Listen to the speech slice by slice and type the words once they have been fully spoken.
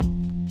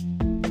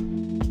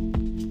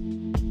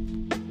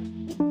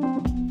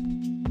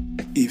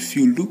if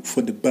you look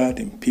for the bad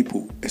in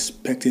people,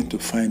 expecting to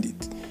find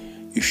it,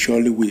 you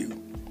surely will.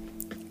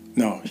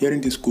 Now, hearing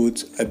this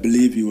quote, I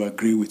believe you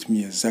agree with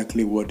me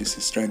exactly what this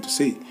is trying to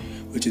say,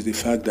 which is the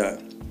fact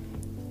that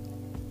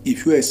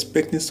if you are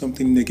expecting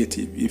something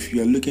negative, if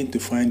you are looking to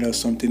find out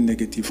something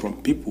negative from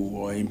people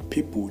or in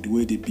people, the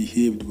way they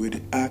behave, the way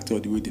they act, or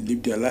the way they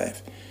live their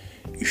life,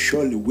 you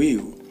surely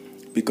will.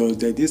 Because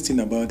there's this thing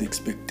about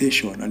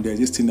expectation and there's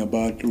this thing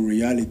about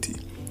reality.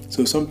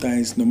 So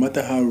sometimes, no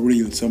matter how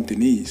real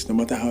something is, no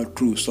matter how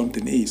true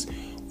something is,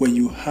 when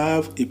you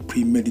have a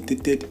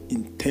premeditated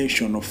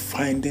intention of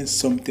finding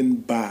something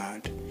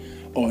bad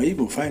or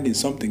even finding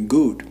something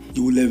good,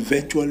 you will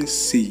eventually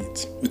see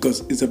it, because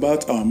it's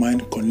about our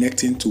mind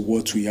connecting to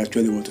what we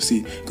actually want to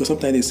see. Because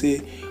sometimes they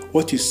say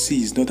what you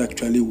see is not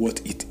actually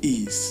what it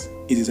is.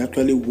 It is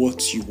actually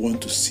what you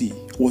want to see,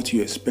 what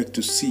you expect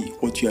to see,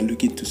 what you are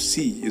looking to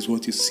see is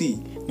what you see,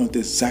 not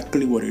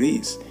exactly what it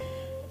is.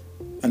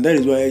 And that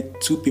is why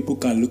two people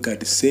can look at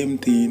the same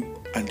thing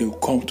and they'll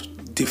come to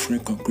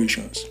different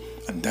conclusions.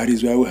 And that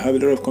is why we have a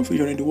lot of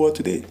confusion in the world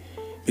today.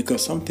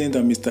 Because something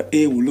that Mr.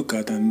 A will look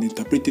at and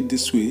interpret it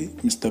this way,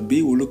 Mr.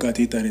 B will look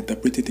at it and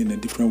interpret it in a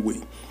different way.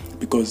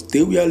 Because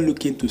they were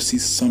looking to see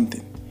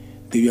something.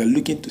 They were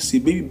looking to see,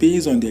 maybe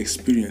based on their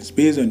experience,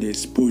 based on their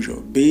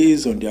exposure,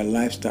 based on their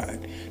lifestyle,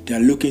 they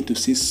are looking to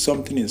see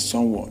something in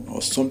someone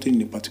or something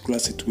in a particular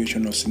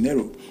situation or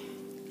scenario.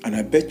 And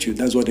I bet you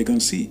that's what they're going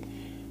to see.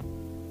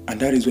 And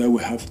that is why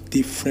we have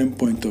different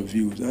point of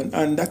views.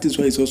 And that is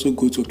why it's also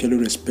good to actually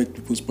respect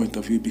people's point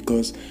of view,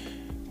 because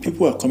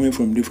people are coming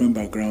from different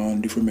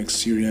backgrounds, different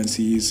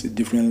experiences,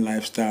 different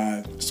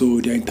lifestyle.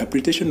 So their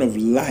interpretation of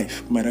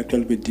life might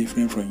actually be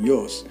different from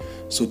yours.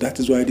 So that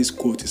is why this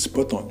quote is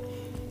spot on.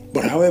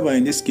 But however,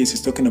 in this case,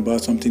 it's talking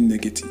about something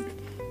negative.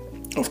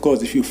 Of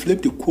course, if you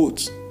flip the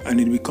quote and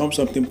it becomes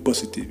something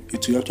positive,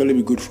 it will actually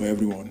be good for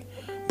everyone.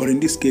 But in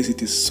this case,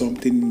 it is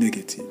something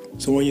negative.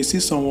 So when you see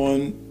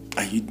someone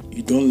and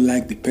you don't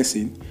like the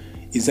person,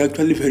 it's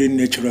actually very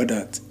natural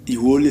that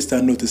you only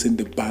start noticing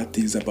the bad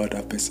things about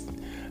that person.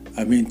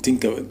 I mean,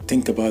 think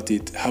about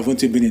it.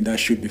 Haven't you been in that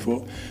shoe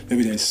before?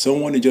 Maybe there's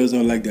someone you just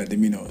don't like their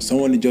demeanor,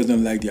 someone you just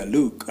don't like their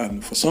look,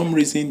 and for some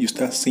reason you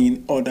start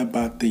seeing other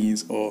bad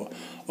things or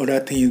other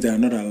things that are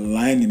not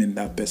aligning in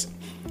that person.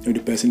 If the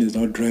person is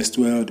not dressed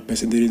well, the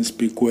person didn't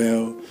speak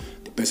well,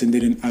 the person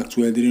didn't act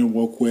well, didn't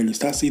walk well, you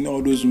start seeing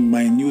all those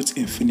minute,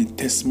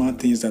 infinitesimal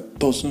things that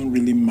doesn't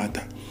really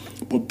matter.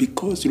 But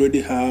because you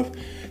already have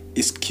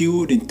a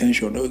skewed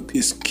intention or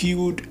a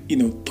skewed,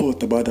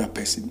 thought about that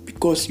person,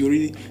 because you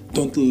really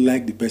don't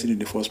like the person in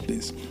the first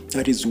place,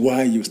 that is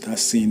why you start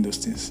seeing those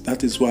things.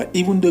 That is why,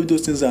 even though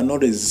those things are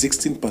not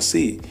existing per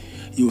se,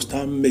 you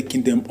start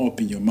making them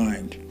up in your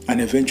mind, and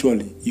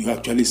eventually you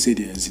actually say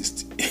they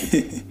exist.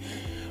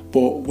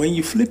 But when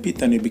you flip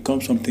it and it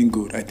becomes something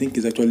good, I think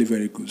it's actually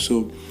very good.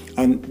 So,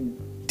 and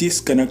this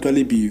can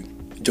actually be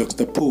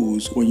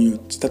juxtaposed when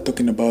you start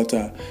talking about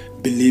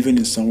believing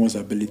in someone's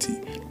ability,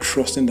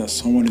 trusting that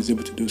someone is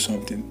able to do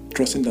something,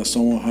 trusting that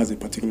someone has a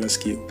particular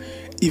skill,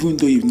 even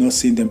though you've not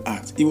seen them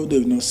act, even though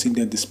you've not seen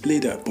them display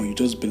that, but you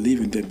just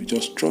believe in them, you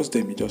just trust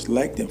them, you just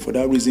like them. For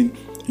that reason,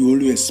 you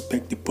only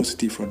expect the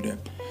positive from them.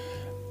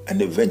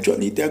 And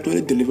eventually, they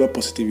actually deliver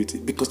positivity,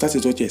 because that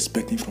is what you're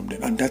expecting from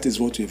them, and that is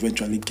what you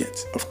eventually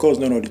get. Of course,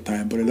 not all the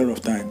time, but a lot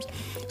of times.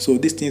 So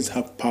these things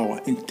have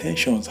power.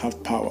 Intentions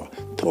have power.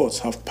 Thoughts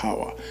have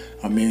power.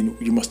 I mean,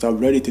 you must have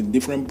read it in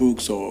different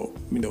books, or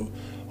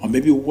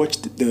maybe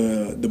watched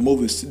the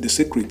movies, The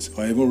Secret,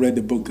 or even read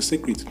the book, The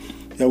Secret.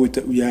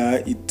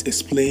 It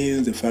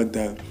explains the fact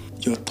that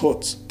your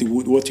thoughts,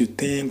 what you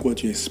think,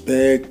 what you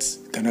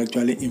expect, can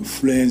actually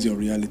influence your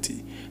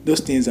reality. Those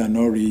things are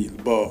not real,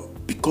 but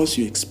because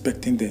you're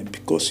expecting them,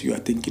 because you are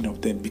thinking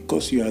of them,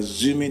 because you are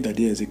assuming that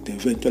they exist,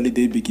 eventually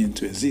they begin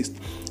to exist.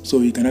 So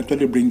you can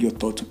actually bring your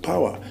thought to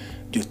power,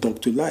 your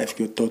thought to life,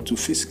 your thought to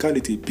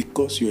physicality,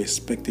 because you're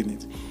expecting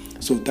it.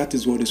 So that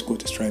is what this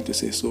quote is trying to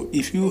say. So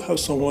if you have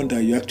someone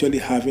that you're actually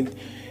having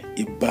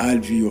a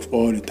bad view of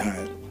all the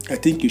time, I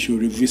think you should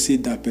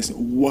revisit that person.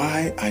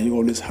 Why are you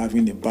always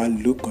having a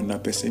bad look on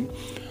that person?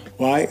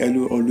 Why are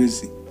you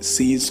always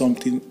seeing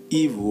something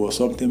evil or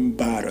something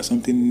bad or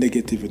something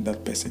negative in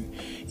that person?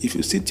 If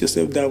you sit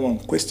yourself down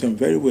and question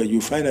very well,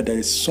 you find that there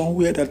is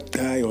somewhere that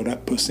guy or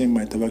that person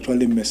might have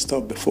actually messed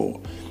up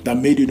before that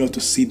made you not to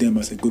see them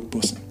as a good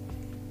person,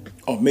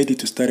 or made you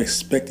to start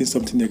expecting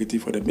something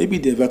negative for them. Maybe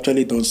they've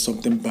actually done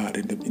something bad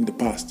in the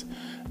past,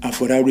 and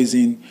for that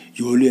reason,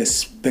 you only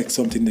expect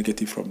something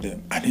negative from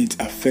them, and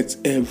it affects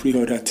every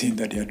other thing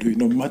that they are doing.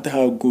 No matter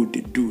how good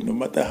they do, no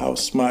matter how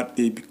smart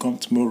they become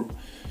tomorrow,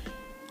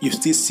 you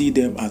still see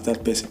them as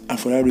that person. And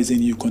for that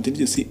reason, you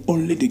continue to see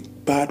only the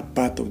bad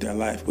part of their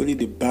life, only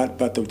the bad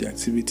part of their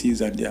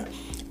activities and their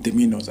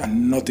demeanors,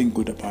 and nothing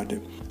good about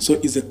them. So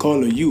it's a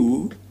call on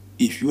you,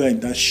 if you are in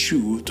that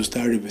shoe, to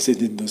start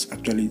revisiting those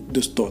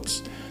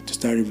thoughts, to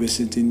start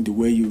revisiting the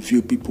way you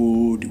view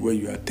people, the way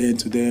you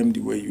attend to them,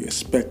 the way you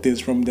expect things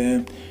from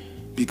them,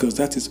 because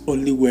that is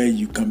only where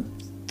you can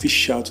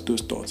fish out those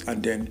thoughts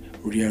and then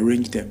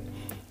rearrange them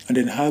and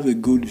then have a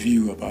good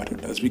view about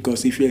others.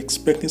 Because if you're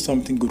expecting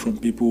something good from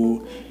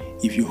people,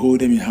 if you hold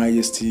them in high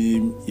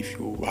esteem, if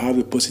you have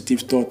a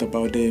positive thought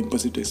about them,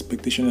 positive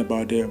expectation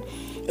about them,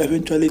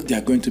 eventually they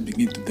are going to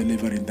begin to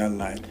deliver in that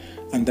line,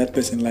 and that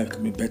person's life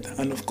can be better,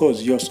 and of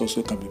course yours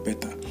also can be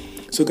better.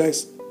 So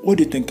guys, what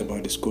do you think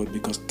about this quote?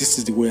 Because this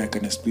is the way I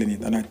can explain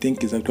it, and I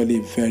think it's actually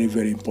a very,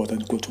 very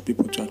important quote for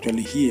people to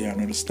actually hear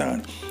and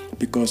understand,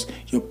 because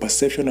your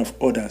perception of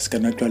others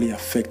can actually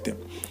affect them.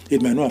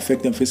 It might not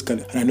affect them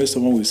physically, and I know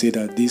someone will say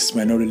that this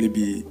might not really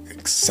be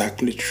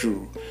exactly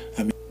true.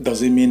 I mean,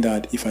 does it mean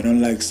that if I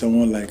don't like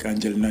someone like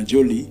Angelina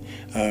Jolie,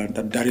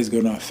 that is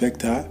going to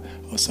affect her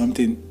or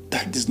something?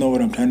 That is not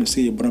what I'm trying to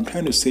say, but I'm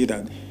trying to say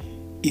that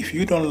if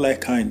you don't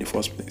like her in the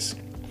first place,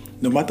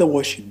 no matter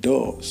what she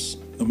does,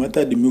 no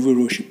matter the movie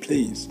role she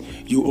plays,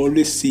 you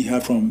always see her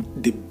from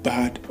the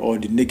bad or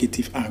the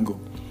negative angle.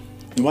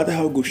 No matter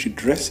how good she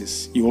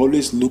dresses, you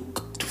always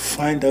look to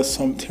find out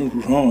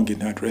something wrong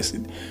in her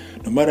dressing.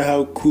 No matter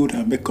how good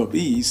her makeup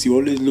is, you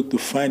always look to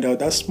find out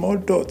that small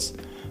dots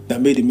that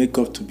made the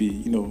makeup to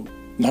be,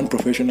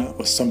 non-professional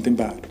or something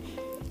bad.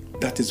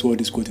 That is what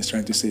this quote is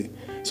trying to say.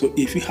 So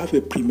if you have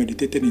a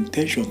premeditated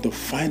intention to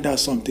find out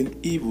something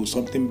evil,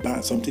 something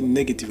bad, something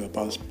negative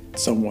about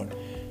someone,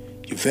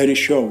 you very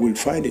sure will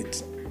find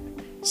it.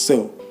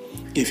 So,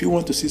 if you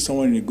want to see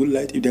someone in a good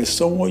light, if there's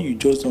someone you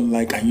just don't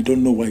like and you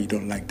don't know why you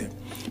don't like them,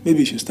 maybe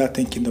you should start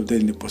thinking of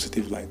them in a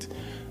positive light.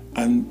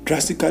 And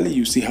drastically,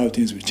 you see how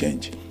things will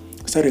change.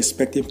 Start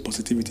expecting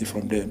positivity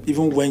from them.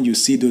 Even when you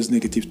see those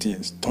negative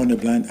things, turn a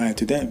blind eye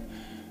to them.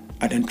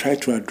 And then try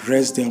to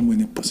address them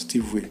in a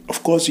positive way.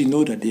 Of course, you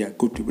know that they are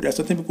good people. There are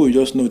certain people you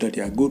just know that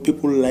they are good.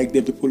 People like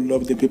them, people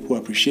love them, people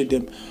appreciate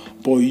them.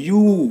 But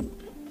you,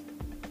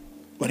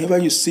 whenever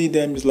you see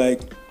them, it's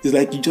like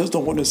you just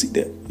don't want to see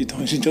them. You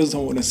just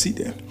don't want to see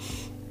them.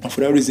 And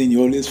for that reason,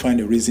 you always find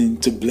a reason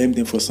to blame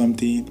them for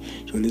something.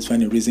 You always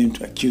find a reason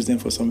to accuse them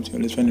for something. You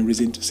always find a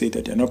reason to say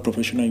that they're not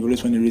professional. You always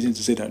find a reason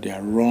to say that they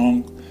are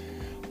wrong.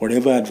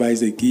 Whatever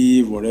advice they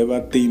give, whatever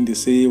thing they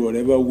say,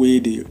 whatever way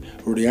they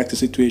react to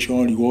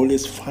situation, you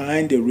always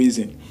find a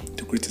reason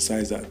to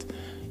criticize that.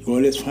 You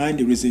always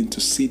find a reason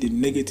to see the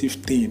negative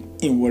thing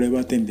in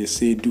whatever thing they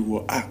say, do,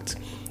 or act.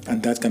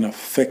 And that can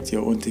affect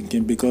your own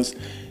thinking, because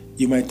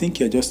you might think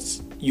you're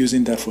just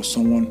using that for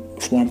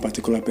one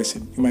particular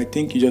person. You might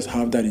think you just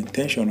have that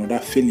intention or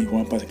that feeling for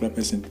one particular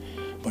person,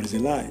 but it's a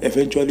lie.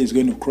 Eventually, it's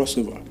going to cross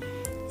over.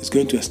 It's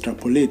going to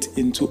extrapolate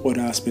into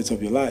other aspects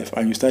of your life,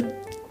 and you start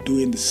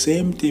doing the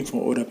same thing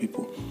for other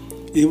people.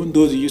 Even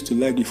those you used to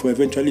like before,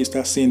 eventually you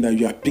start seeing that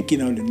you are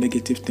picking out the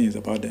negative things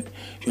about them.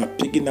 You are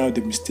picking out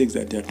the mistakes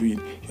that they are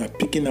doing. You are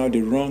picking out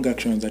the wrong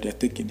actions that they are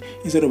taking.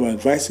 Instead of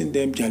advising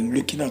them, you are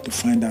looking out to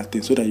find out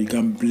things so that you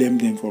can blame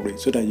them for it,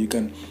 so that you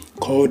can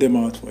call them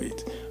out for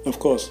it. Of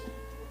course,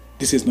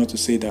 this is not to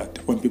say that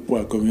when people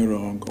are going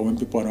wrong or when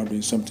people are not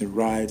doing something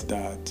right,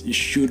 that you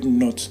should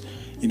not,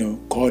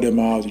 call them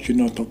out, you should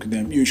not talk to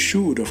them. You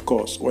should, of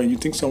course. When you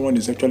think someone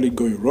is actually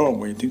going wrong,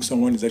 when you think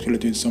someone is actually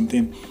doing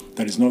something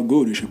that is not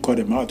good, you should call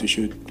them out. You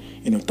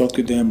should, talk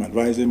to them,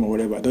 advise them, or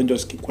whatever. Don't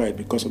just keep quiet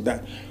because of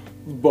that.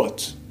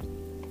 But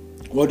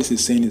what this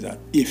is saying is that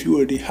if you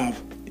already have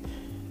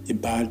a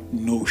bad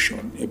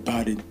notion, a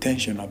bad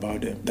intention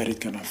about them, that it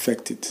can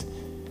affect it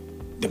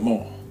the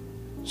more.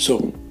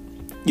 So,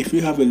 if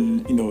you have a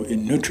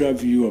neutral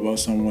view about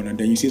someone and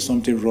then you see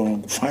something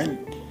wrong, fine.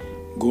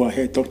 Go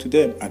ahead, talk to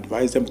them,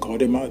 advise them, call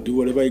them out, do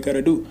whatever you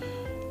gotta do.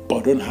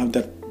 But don't have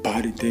that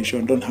bad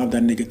intention, don't have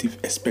that negative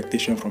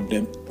expectation from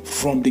them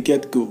from the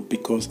get-go,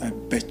 because I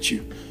bet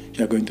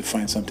you're going to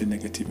find something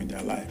negative in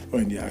their life or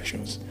in their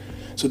actions.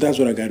 So that's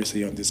what I got to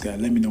say on this guy.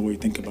 Let me know what you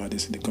think about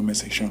this in the comment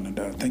section.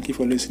 And thank you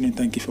for listening,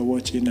 thank you for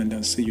watching, and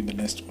I'll see you in the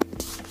next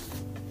one.